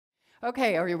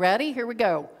Okay, are you ready? Here we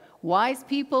go. Wise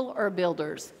people are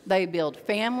builders. They build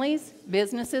families,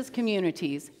 businesses,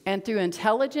 communities, and through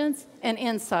intelligence and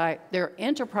insight, their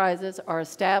enterprises are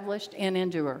established and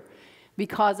endure.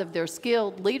 Because of their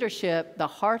skilled leadership, the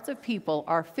hearts of people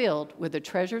are filled with the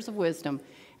treasures of wisdom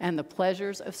and the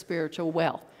pleasures of spiritual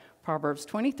wealth. Proverbs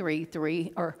 24,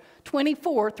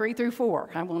 3 through 4.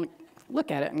 I want to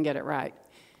look at it and get it right.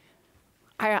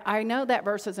 I know that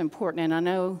verse is important, and I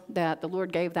know that the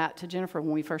Lord gave that to Jennifer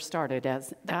when we first started,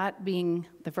 as that being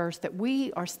the verse that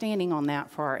we are standing on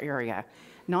that for our area.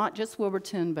 Not just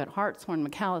Wilburton, but Hartshorn,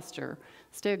 McAllister,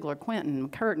 Stigler, Quinton,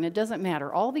 McCurtain. It doesn't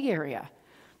matter. All the area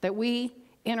that we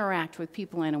interact with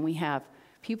people in, and we have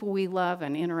people we love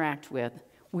and interact with,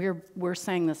 we're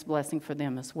saying this blessing for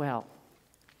them as well.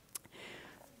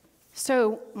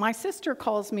 So my sister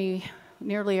calls me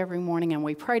nearly every morning, and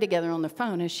we pray together on the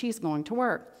phone as she's going to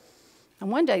work. And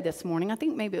one day this morning, I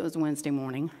think maybe it was Wednesday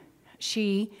morning,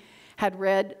 she had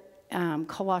read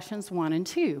Colossians 1 and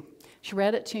 2. She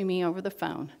read it to me over the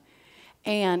phone,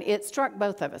 and it struck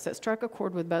both of us. It struck a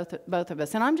chord with both of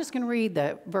us. And I'm just going to read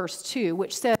the verse 2,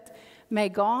 which says, "May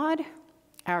God,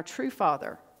 our true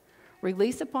Father,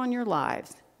 release upon your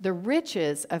lives the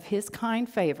riches of his kind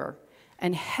favor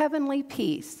and heavenly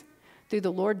peace through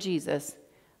the Lord Jesus,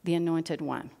 the Anointed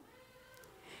One."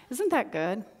 Isn't that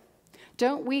good?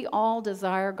 Don't we all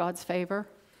desire God's favor?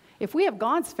 If we have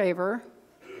God's favor,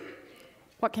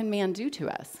 what can man do to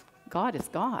us? God is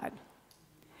God.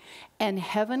 And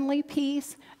heavenly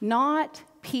peace, not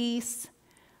peace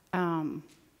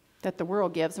that the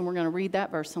world gives, and we're going to read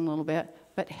that verse in a little bit,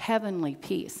 but heavenly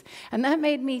peace. And that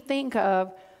made me think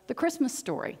of the Christmas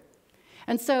story.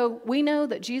 And so we know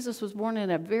that Jesus was born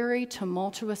in a very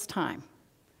tumultuous time.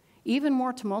 Even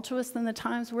more tumultuous than the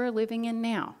times we're living in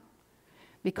now,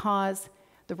 because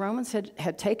the Romans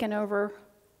had taken over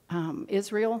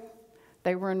Israel.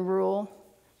 They were in rule.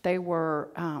 They were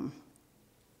a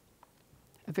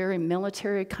very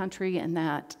military country in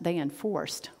that they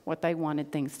enforced what they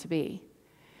wanted things to be.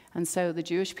 And so the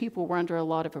Jewish people were under a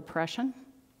lot of oppression.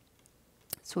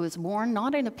 So he was born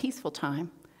not in a peaceful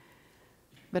time,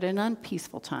 but an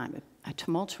unpeaceful time, a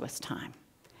tumultuous time.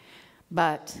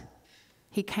 But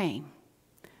he came.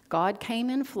 God came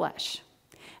in flesh.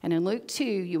 And in Luke 2,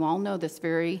 you all know this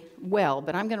very well,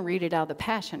 but I'm going to read it out of the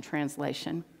Passion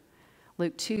Translation.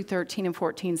 Luke 2, 13 and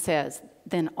 14 says,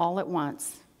 "Then all at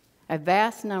once, a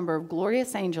vast number of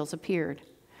glorious angels appeared,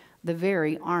 the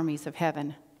very armies of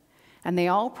heaven. And they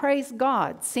all praised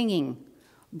God, singing,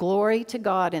 'Glory to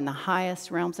God in the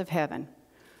highest realms of heaven,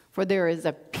 for there is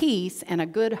a peace and a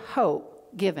good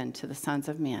hope given to the sons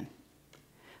of men.'"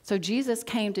 So Jesus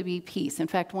came to be peace. In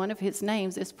fact, one of his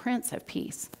names is Prince of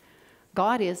Peace.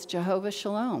 God is Jehovah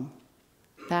Shalom.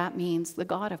 That means the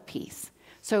God of peace.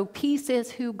 So peace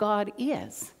is who God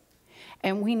is,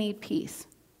 and we need peace.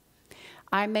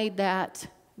 I made that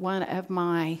one of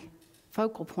my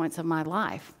focal points of my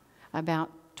life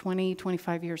about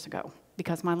 25 years ago,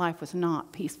 because my life was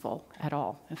not peaceful at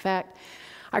all. In fact,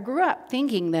 I grew up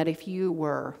thinking that if you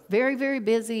were very, very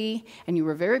busy and you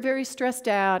were very, very stressed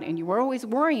out and you were always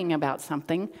worrying about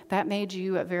something, that made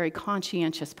you a very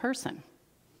conscientious person.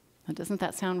 Now, doesn't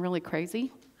that sound really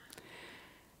crazy?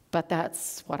 But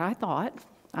that's what I thought.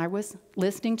 I was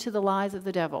listening to the lies of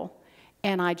the devil,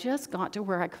 and I just got to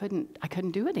where I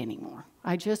couldn't do it anymore.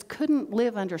 I just couldn't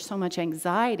live under so much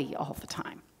anxiety all the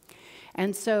time.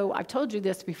 And so I've told you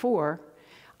this before.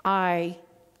 I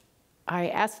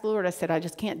asked the Lord, I said, I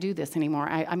just can't do this anymore.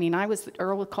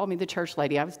 Earl called me the church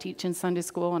lady. I was teaching Sunday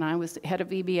school, and I was head of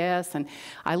VBS, and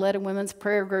I led a women's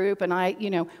prayer group, and I,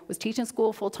 was teaching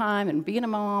school full time, and being a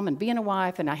mom, and being a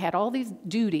wife, and I had all these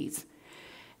duties.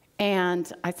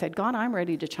 And I said, God, I'm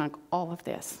ready to chunk all of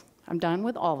this. I'm done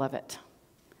with all of it,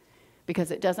 because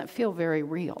it doesn't feel very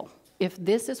real. If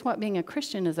this is what being a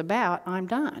Christian is about, I'm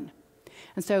done.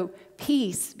 And so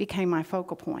peace became my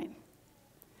focal point.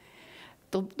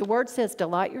 The word says,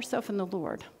 delight yourself in the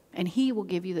Lord, and he will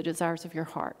give you the desires of your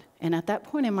heart. And at that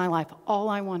point in my life, all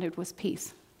I wanted was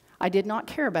peace. I did not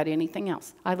care about anything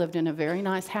else. I lived in a very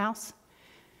nice house,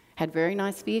 had very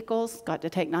nice vehicles, got to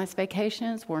take nice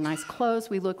vacations, wore nice clothes.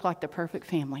 We looked like the perfect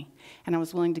family. And I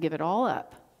was willing to give it all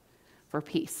up for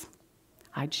peace.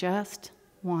 I just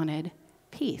wanted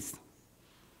peace.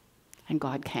 And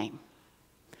God came.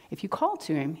 If you call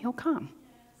to him, he'll come.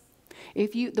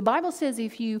 The Bible says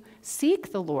if you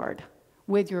seek the Lord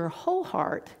with your whole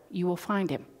heart, you will find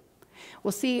him.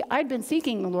 Well, see, I'd been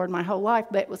seeking the Lord my whole life,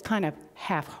 but it was kind of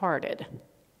half-hearted.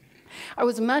 I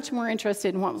was much more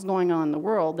interested in what was going on in the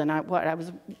world than what I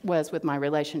was with my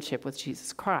relationship with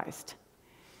Jesus Christ.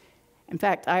 In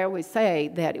fact, I always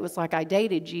say that it was like I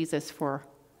dated Jesus for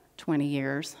 20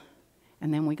 years,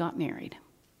 and then we got married,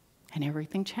 and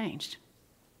everything changed.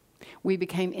 We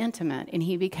became intimate, and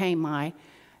he became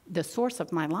the source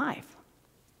of my life.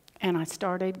 And I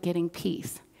started getting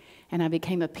peace, and I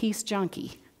became a peace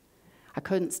junkie. I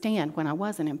couldn't stand when I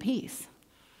wasn't in peace.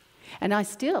 And I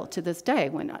still, to this day,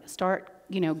 when I start,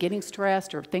 getting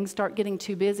stressed or things start getting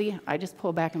too busy, I just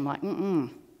pull back and I'm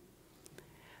like,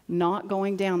 not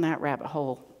going down that rabbit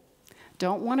hole.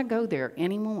 Don't want to go there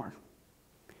anymore.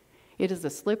 It is a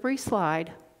slippery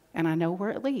slide, and I know where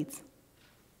it leads.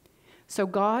 So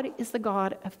God is the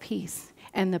God of peace,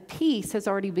 and the peace has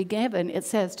already been given, it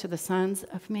says, to the sons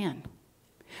of men.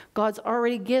 God's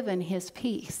already given his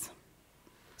peace.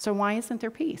 So why isn't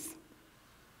there peace?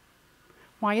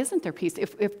 Why isn't there peace?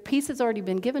 If peace has already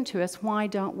been given to us, why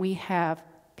don't we have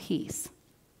peace?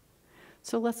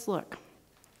 So let's look.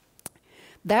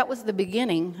 That was the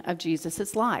beginning of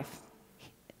Jesus' life.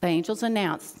 The angels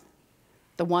announced,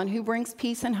 the one who brings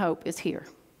peace and hope is here.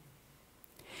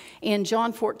 In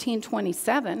John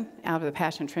 14:27, out of the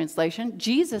Passion Translation,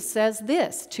 Jesus says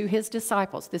this to his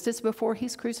disciples. This is before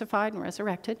he's crucified and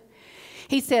resurrected.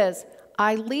 He says,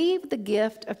 I leave the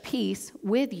gift of peace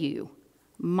with you,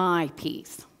 my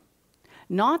peace.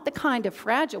 Not the kind of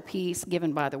fragile peace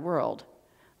given by the world,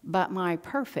 but my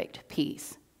perfect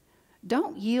peace.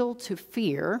 Don't yield to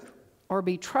fear or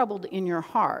be troubled in your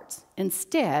hearts.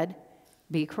 Instead,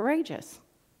 be courageous.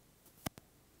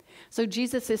 So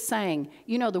Jesus is saying,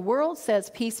 the world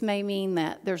says peace may mean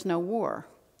that there's no war,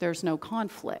 there's no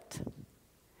conflict,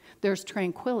 there's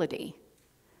tranquility.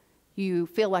 You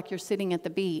feel like you're sitting at the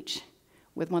beach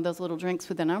with one of those little drinks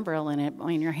with an umbrella in it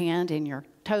in your hand and your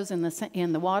toes in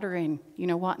the water and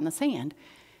in the sand.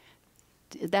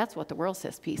 That's what the world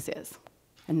says peace is.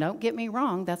 And don't get me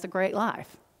wrong, that's a great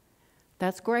life.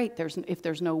 That's great if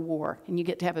there's no war and you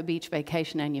get to have a beach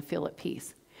vacation and you feel at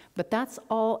peace. But that's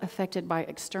all affected by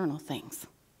external things.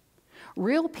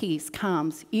 Real peace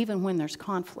comes even when there's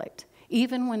conflict,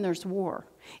 even when there's war,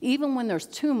 even when there's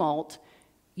tumult.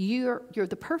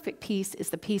 The perfect peace is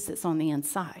the peace that's on the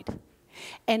inside.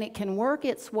 And it can work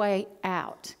its way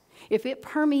out. If it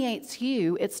permeates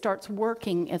you, it starts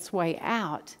working its way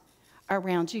out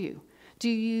around you. Do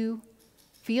you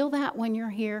feel that when you're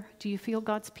here? Do you feel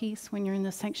God's peace when you're in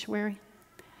the sanctuary?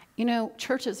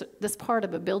 Churches, this part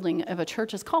of a building of a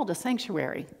church is called a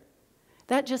sanctuary.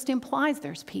 That just implies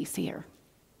there's peace here.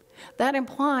 That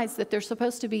implies that there's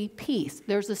supposed to be peace.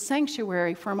 There's a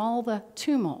sanctuary from all the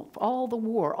tumult, all the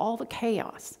war, all the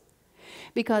chaos.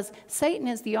 Because Satan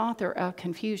is the author of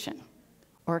confusion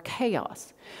or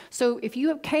chaos. So if you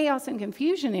have chaos and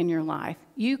confusion in your life,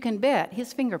 you can bet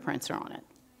his fingerprints are on it.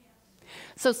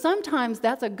 So sometimes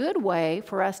that's a good way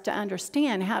for us to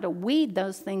understand how to weed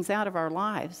those things out of our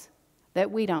lives that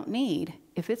we don't need.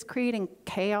 If it's creating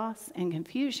chaos and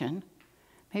confusion,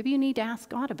 maybe you need to ask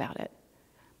God about it.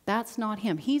 That's not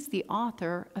him. He's the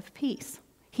author of peace.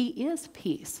 He is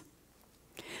peace.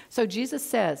 So Jesus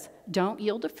says, don't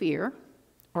yield to fear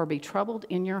or be troubled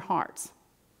in your hearts.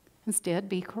 Instead,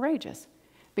 be courageous,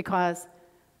 because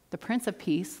the Prince of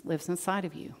Peace lives inside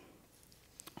of you.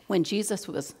 When Jesus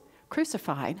was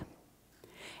crucified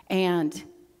and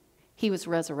he was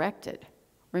resurrected,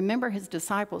 remember his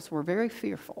disciples were very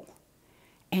fearful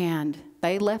and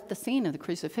they left the scene of the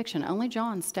crucifixion. Only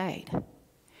John stayed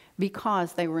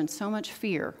because they were in so much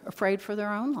fear, afraid for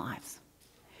their own lives.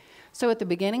 So at the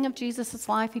beginning of Jesus'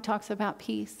 life, he talks about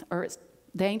peace, or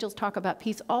the angels talk about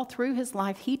peace. All through his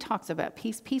life, he talks about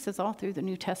peace. Peace is all through the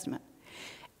New Testament.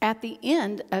 At the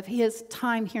end of his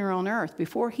time here on earth,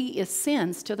 before he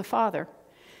ascends to the Father,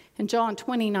 in John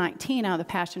 20:19, out of the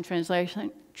Passion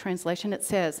Translation, it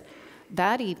says,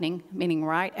 that evening, meaning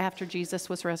right after Jesus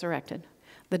was resurrected,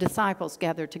 the disciples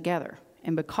gathered together.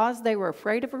 And because they were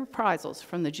afraid of reprisals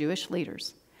from the Jewish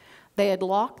leaders, they had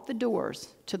locked the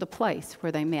doors to the place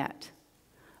where they met.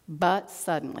 But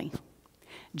suddenly,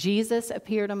 Jesus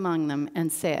appeared among them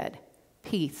and said,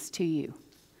 peace to you.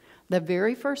 The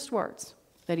very first words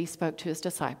that he spoke to his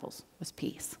disciples was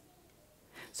peace.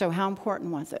 So how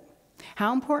important was it?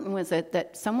 How important was it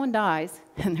that someone dies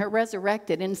and they're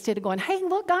resurrected, and instead of going, hey,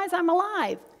 look, guys, I'm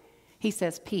alive, he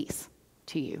says, peace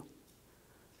to you.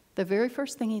 The very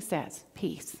first thing he says,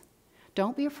 peace.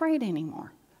 Don't be afraid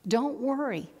anymore. Don't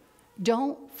worry.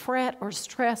 Don't fret or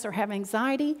stress or have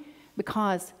anxiety,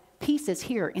 because peace is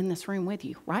here in this room with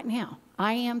you right now.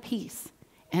 I am peace,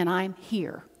 and I'm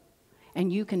here,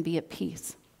 and you can be at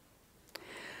peace.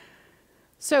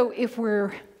 So if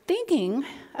we're thinking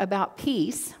about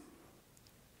peace,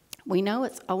 we know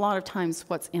it's a lot of times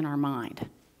what's in our mind.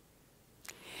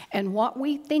 And what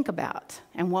we think about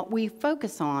and what we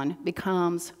focus on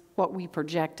becomes what we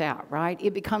project out, right?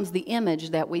 It becomes the image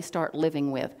that we start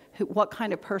living with, what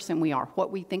kind of person we are,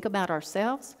 what we think about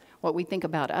ourselves, what we think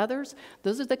about others.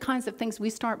 Those are the kinds of things we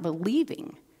start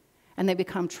believing, and they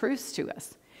become truths to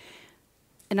us.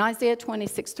 In Isaiah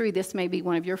 26:3, this may be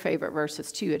one of your favorite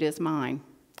verses too. It is mine.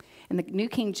 In the New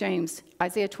King James,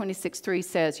 Isaiah 26:3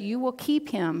 says, "You will keep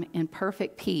him in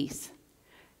perfect peace,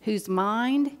 whose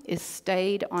mind is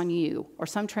stayed on you," or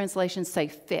some translations say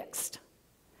fixed,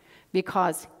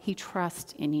 because he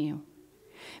trusts in you.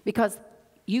 Because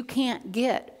you can't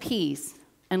get peace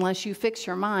unless you fix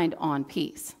your mind on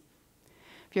peace.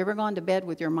 Have you ever gone to bed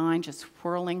with your mind just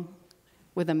whirling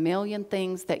with a million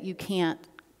things that you can't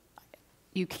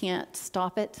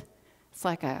stop it? It's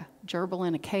like a gerbil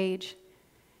in a cage,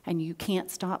 and you can't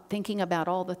stop thinking about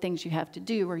all the things you have to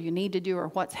do or you need to do or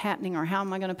what's happening or how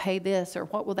am I going to pay this or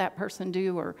what will that person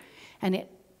do,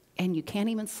 and you can't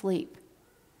even sleep.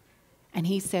 And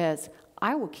he says,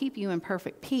 I will keep you in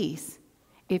perfect peace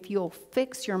if you'll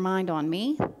fix your mind on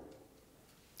me.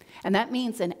 And that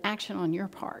means an action on your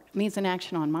part. It means an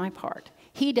action on my part.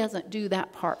 He doesn't do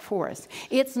that part for us.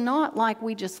 It's not like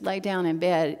we just lay down in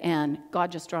bed and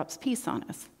God just drops peace on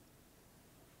us.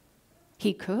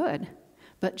 He could,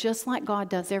 but just like God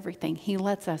does everything, he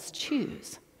lets us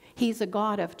choose. He's a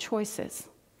God of choices.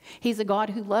 He's a God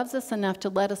who loves us enough to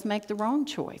let us make the wrong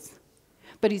choice.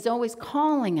 But he's always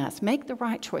calling us, make the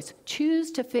right choice.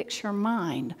 Choose to fix your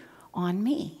mind on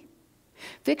me.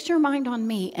 Fix your mind on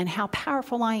me and how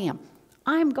powerful I am.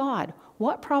 I'm God.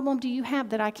 What problem do you have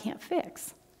that I can't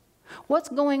fix? What's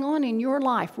going on in your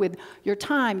life with your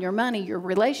time, your money, your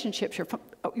relationships, your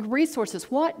resources?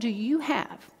 What do you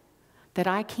have that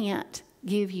I can't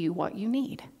give you what you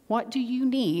need? What do you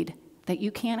need that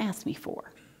you can't ask me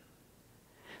for?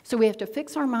 So we have to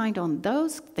fix our mind on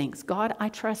those things. God, I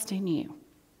trust in you.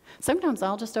 Sometimes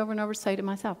I'll just over and over say to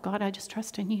myself, God, I just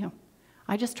trust in you.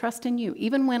 I just trust in you.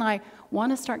 Even when I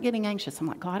want to start getting anxious, I'm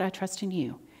like, God, I trust in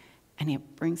you. And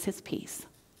it brings his peace.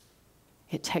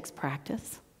 It takes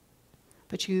practice.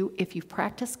 But if you've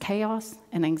practiced chaos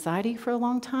and anxiety for a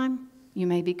long time, you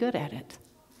may be good at it.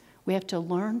 We have to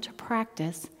learn to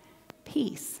practice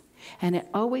peace. And it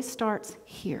always starts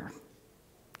here.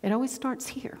 It always starts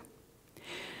here.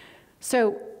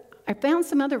 So I found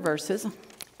some other verses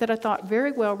that I thought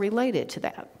very well related to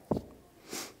that.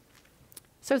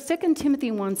 So 2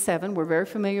 Timothy 1:7, we're very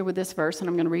familiar with this verse, and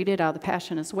I'm going to read it out of the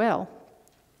Passion as well.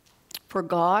 For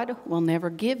God will never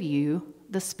give you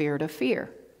the spirit of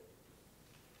fear,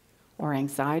 or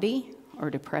anxiety, or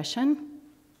depression,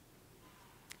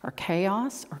 or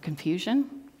chaos, or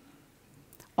confusion.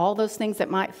 All those things that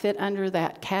might fit under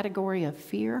that category of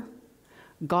fear.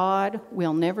 God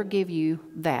will never give you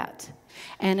that.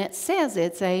 And it says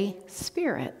it's a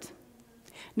spirit.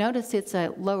 Notice it's a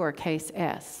lowercase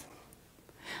s.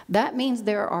 That means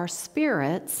there are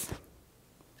spirits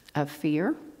of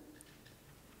fear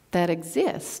that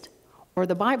exist, or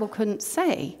the Bible couldn't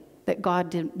say that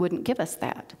God wouldn't give us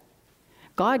that.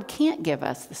 God can't give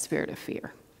us the spirit of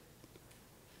fear.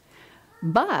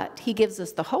 But he gives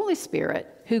us the Holy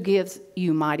Spirit, who gives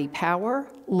you mighty power,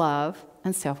 love,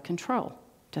 and self-control.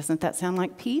 Doesn't that sound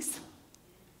like peace?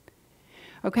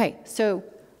 Okay, so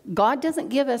God doesn't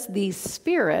give us these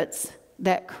spirits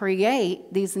that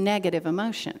create these negative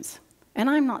emotions. And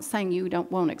I'm not saying you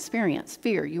won't experience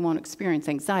fear, you won't experience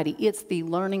anxiety. It's the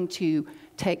learning to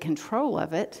take control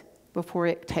of it before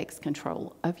it takes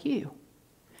control of you.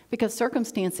 Because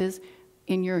circumstances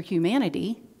in your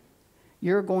humanity,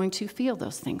 you're going to feel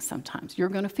those things sometimes. You're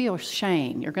going to feel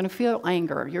shame, you're going to feel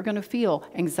anger, you're going to feel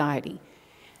anxiety.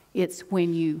 It's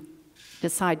when you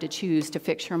decide to choose to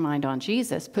fix your mind on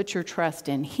Jesus, put your trust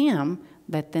in him,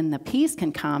 that then the peace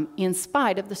can come in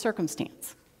spite of the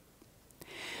circumstance.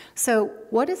 So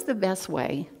what is the best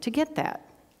way to get that?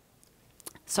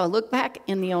 So I look back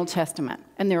in the Old Testament,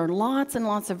 and there are lots and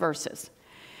lots of verses.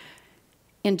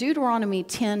 In Deuteronomy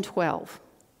 10:12,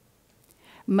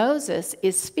 Moses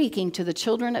is speaking to the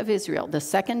children of Israel, the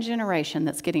second generation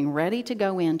that's getting ready to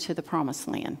go into the promised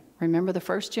land. Remember, the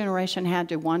first generation had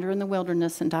to wander in the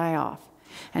wilderness and die off.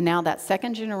 And now that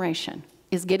second generation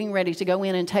is getting ready to go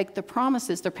in and take the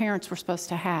promises their parents were supposed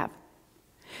to have.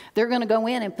 They're going to go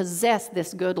in and possess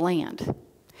this good land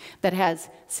that has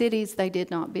cities they did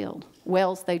not build,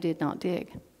 wells they did not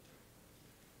dig,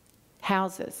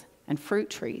 houses and fruit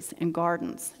trees and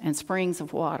gardens and springs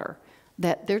of water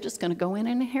that they're just going to go in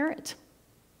and inherit.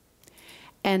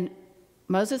 And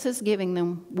Moses is giving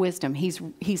them wisdom.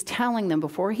 He's telling them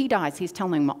before he dies, he's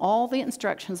telling them all the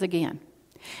instructions again.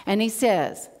 And he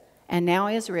says, and now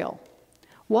Israel,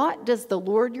 What does the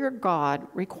Lord your God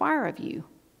require of you?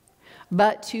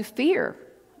 But to fear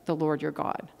the Lord your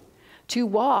God, to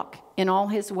walk in all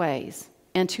his ways,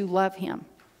 and to love him,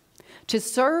 to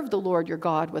serve the Lord your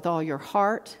God with all your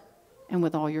heart and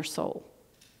with all your soul.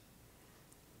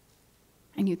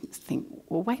 And you think,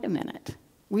 well, wait a minute.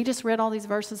 We just read all these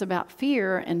verses about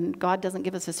fear, and God doesn't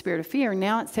give us a spirit of fear.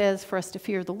 Now it says for us to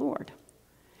fear the Lord.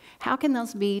 How can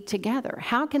those be together?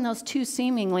 How can those two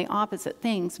seemingly opposite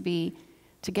things be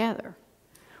together?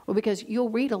 Well, because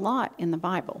you'll read a lot in the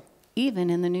Bible,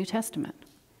 even in the New Testament,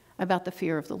 about the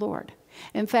fear of the Lord.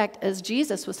 In fact, as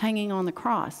Jesus was hanging on the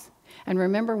cross, and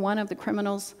remember one of the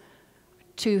criminals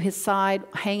to his side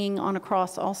hanging on a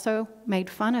cross also made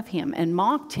fun of him and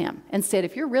mocked him and said,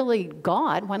 if you're really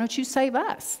God, why don't you save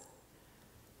us?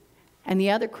 And the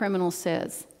other criminal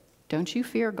says, don't you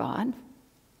fear God?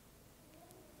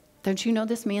 Don't you know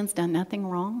this man's done nothing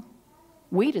wrong?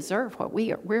 We deserve what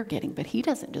we're getting, but he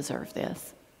doesn't deserve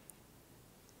this.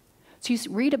 So you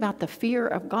read about the fear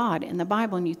of God in the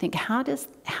Bible and you think, how does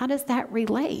that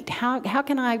relate? How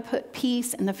can I put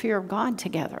peace and the fear of God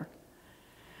together?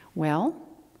 Well,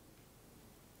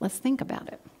 let's think about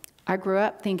it. I grew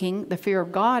up thinking the fear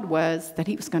of God was that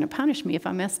he was going to punish me if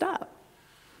I messed up.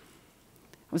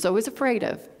 I was always afraid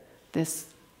of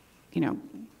this,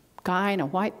 guy in a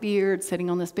white beard sitting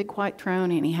on this big white throne,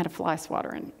 and he had a fly swatter,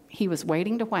 and he was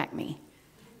waiting to whack me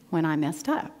when I messed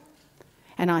up.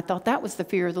 And I thought that was the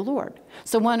fear of the Lord.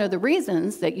 So one of the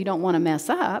reasons that you don't want to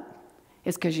mess up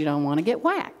is because you don't want to get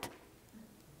whacked.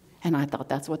 And I thought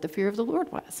that's what the fear of the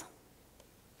Lord was.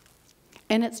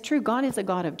 And it's true, God is a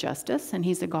God of justice, and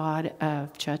he's a God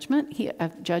of judgment,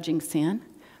 of judging sin.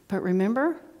 But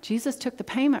remember, Jesus took the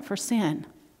payment for sin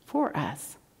for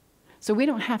us. So we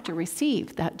don't have to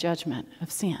receive that judgment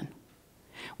of sin.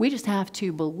 We just have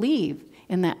to believe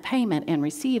in that payment and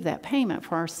receive that payment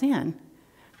for our sin.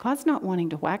 God's not wanting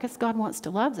to whack us. God wants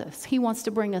to love us. He wants to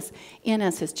bring us in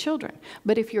as his children.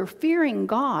 But if you're fearing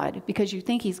God because you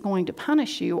think he's going to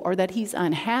punish you, or that he's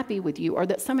unhappy with you, or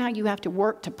that somehow you have to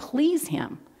work to please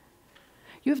him,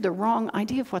 you have the wrong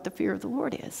idea of what the fear of the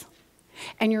Lord is.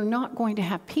 And you're not going to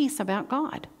have peace about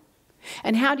God.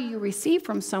 And how do you receive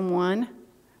from someone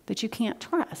that you can't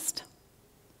trust?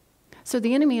 So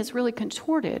the enemy has really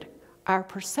contorted our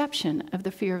perception of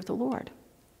the fear of the Lord.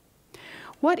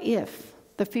 What if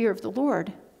the fear of the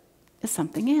Lord is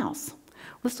something else?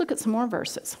 Let's look at some more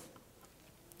verses.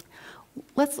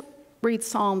 Let's read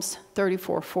Psalms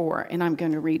 34:4, and I'm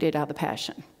going to read it out of the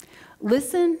Passion.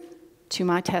 Listen to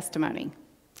my testimony.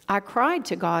 I cried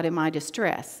to God in my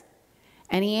distress,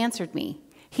 and he answered me.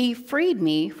 He freed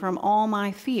me from all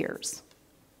my fears.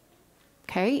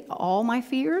 Okay, all my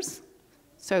fears?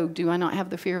 So do I not have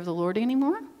the fear of the Lord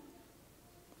anymore?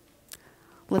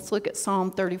 Let's look at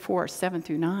Psalm 34, 7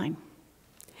 through 9.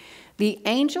 The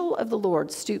angel of the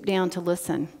Lord stooped down to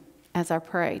listen as I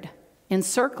prayed,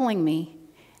 encircling me,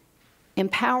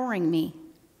 empowering me,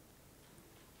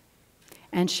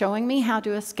 and showing me how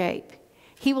to escape.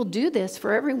 He will do this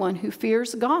for everyone who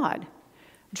fears God.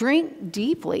 Drink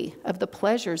deeply of the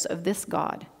pleasures of this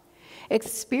God.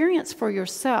 Experience for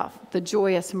yourself the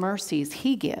joyous mercies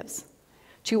he gives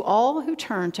to all who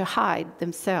turn to hide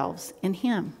themselves in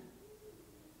him.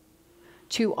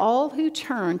 To all who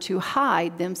turn to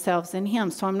hide themselves in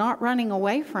him. So I'm not running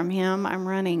away from him, I'm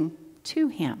running to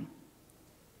him.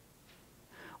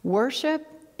 Worship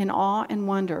in awe and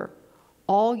wonder,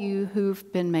 all you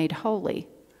who've been made holy,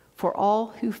 for all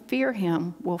who fear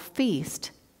him will feast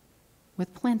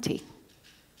with plenty.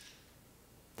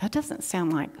 That doesn't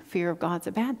sound like fear of God's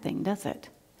a bad thing, does it?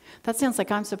 That sounds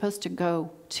like I'm supposed to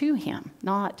go to him,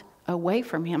 not away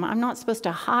from him. I'm not supposed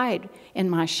to hide in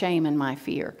my shame and my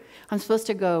fear. I'm supposed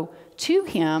to go to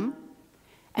him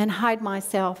and hide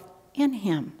myself in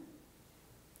him.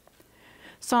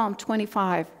 Psalm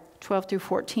 25, 12 through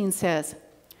 14 says,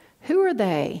 who are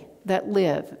they that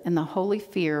live in the holy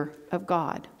fear of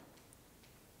God?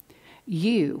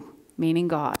 You, meaning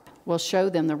God, will show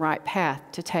them the right path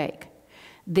to take.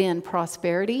 Then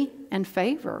prosperity and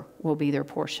favor will be their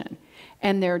portion,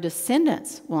 and their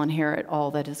descendants will inherit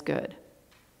all that is good.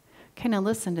 Okay, now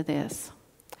listen to this.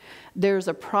 There's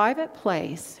a private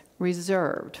place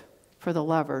reserved for the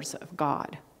lovers of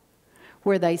God,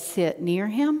 where they sit near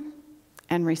him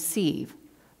and receive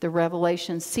the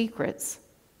revelation secrets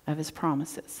of his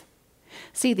promises.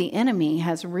 See, the enemy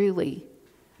has really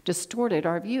distorted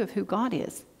our view of who God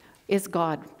is. Is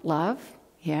God love?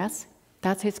 Yes,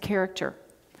 that's his character.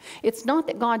 It's not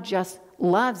that God just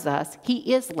loves us.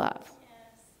 He is love.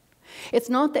 It's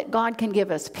not that God can give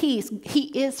us peace. He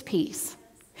is peace.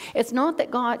 It's not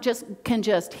that God can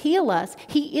just heal us.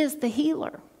 He is the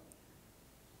healer.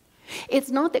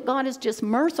 It's not that God is just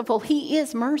merciful. He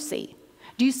is mercy.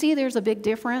 Do you see there's a big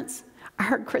difference? I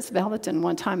heard Chris Vallotton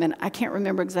one time, and I can't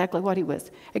remember exactly what he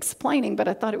was explaining, but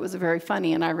I thought it was very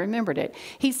funny, and I remembered it.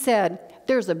 He said,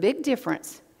 there's a big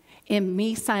difference in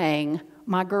me saying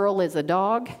my girl is a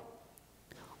dog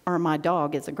or my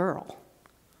dog is a girl.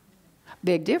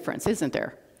 Big difference, isn't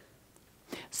there?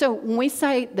 So when we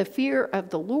say the fear of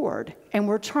the Lord, and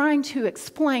we're trying to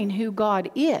explain who God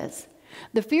is,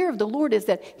 the fear of the Lord is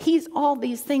that he's all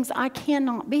these things I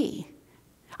cannot be.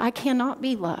 I cannot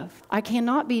be love. I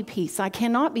cannot be peace. I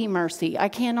cannot be mercy. I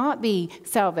cannot be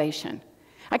salvation.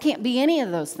 I can't be any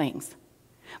of those things.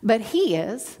 But he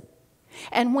is.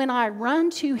 And when I run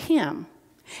to him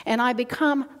and I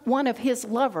become one of his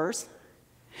lovers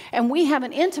and we have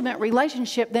an intimate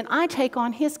relationship, then I take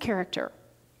on his character.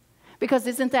 Because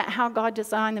isn't that how God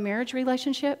designed the marriage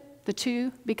relationship? The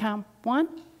two become one?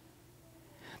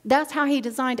 That's how he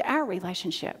designed our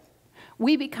relationship.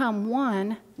 We become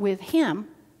one with him,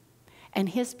 and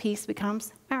his peace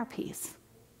becomes our peace.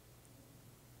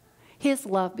 His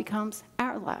love becomes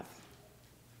our love.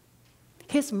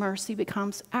 His mercy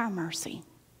becomes our mercy.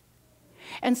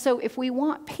 And so if we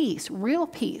want peace, real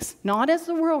peace, not as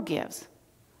the world gives,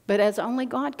 but as only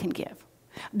God can give,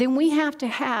 then we have to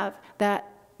have that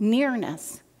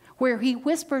nearness where he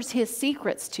whispers his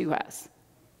secrets to us,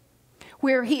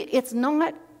 where it's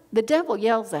not, the devil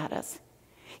yells at us.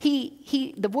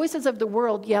 The voices of the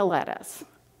world yell at us.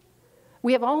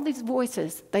 We have all these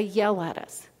voices, they yell at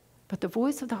us. But the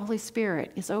voice of the Holy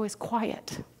Spirit is always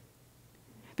quiet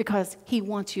because he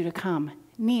wants you to come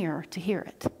near to hear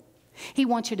it. He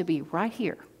wants you to be right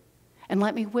here and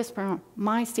let me whisper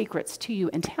my secrets to you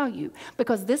and tell you,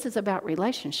 because this is about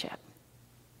relationship.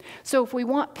 So if we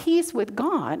want peace with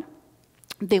God,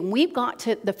 then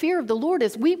the fear of the Lord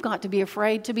is we've got to be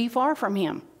afraid to be far from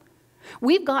him.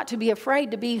 We've got to be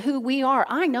afraid to be who we are.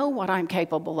 I know what I'm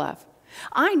capable of.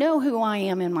 I know who I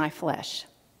am in my flesh.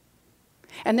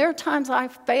 And there are times I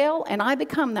fail and I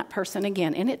become that person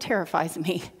again, and it terrifies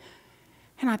me.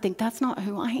 And I think that's not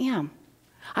who I am.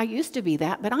 I used to be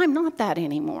that, but I'm not that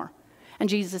anymore. And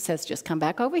Jesus says, just come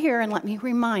back over here and let me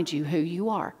remind you who you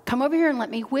are. Come over here and let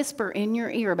me whisper in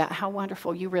your ear about how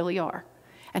wonderful you really are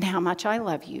and how much I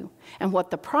love you and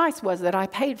what the price was that I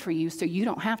paid for you so you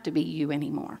don't have to be you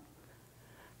anymore.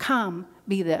 Come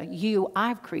be the you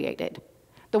I've created,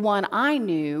 the one I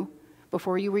knew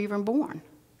before you were even born.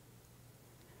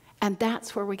 And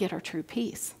that's where we get our true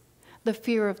peace, the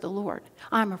fear of the Lord.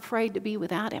 I'm afraid to be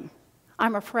without him.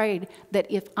 I'm afraid that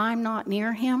if I'm not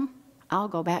near him, I'll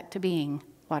go back to being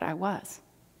what I was.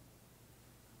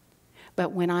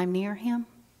 But when I'm near him,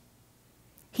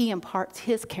 he imparts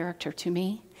his character to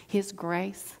me, his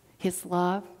grace, his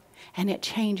love, and it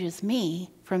changes me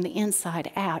from the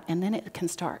inside out, and then it can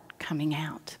start coming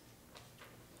out.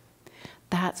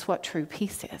 That's what true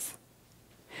peace is.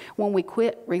 When we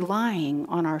quit relying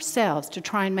on ourselves to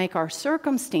try and make our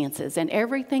circumstances and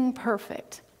everything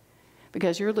perfect,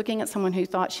 because you're looking at someone who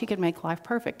thought she could make life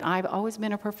perfect. I've always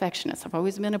been a perfectionist. I've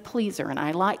always been a pleaser, and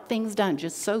I like things done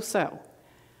just so.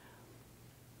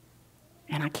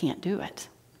 And I can't do it.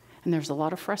 And there's a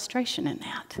lot of frustration in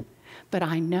that. But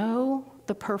I know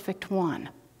the perfect one.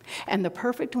 And the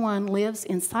perfect one lives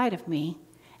inside of me,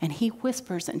 and he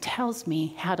whispers and tells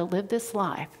me how to live this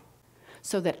life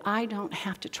so that I don't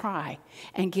have to try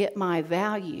and get my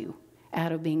value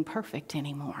out of being perfect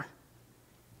anymore.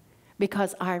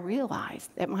 Because I realized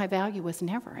that my value was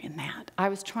never in that. I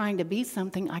was trying to be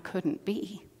something I couldn't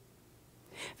be.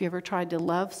 Have you ever tried to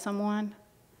love someone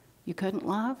you couldn't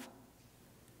love?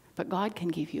 But God can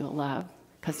give you a love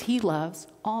because he loves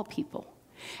all people.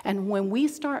 And when we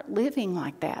start living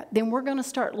like that, then we're going to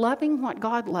start loving what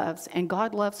God loves, and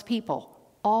God loves people,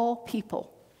 all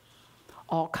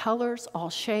colors, all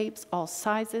shapes, all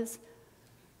sizes,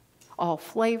 all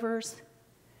flavors.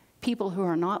 People who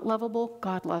are not lovable,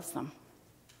 God loves them.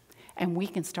 And we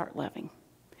can start loving.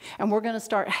 And we're going to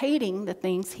start hating the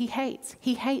things he hates.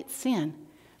 He hates sin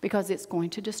because it's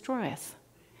going to destroy us.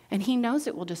 And he knows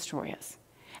it will destroy us.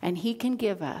 And he can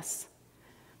give us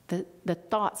the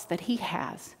thoughts that he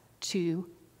has to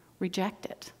reject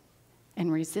it and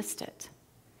resist it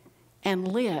and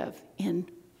live in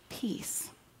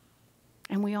peace.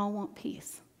 And we all want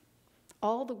peace.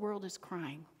 All the world is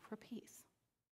crying for peace.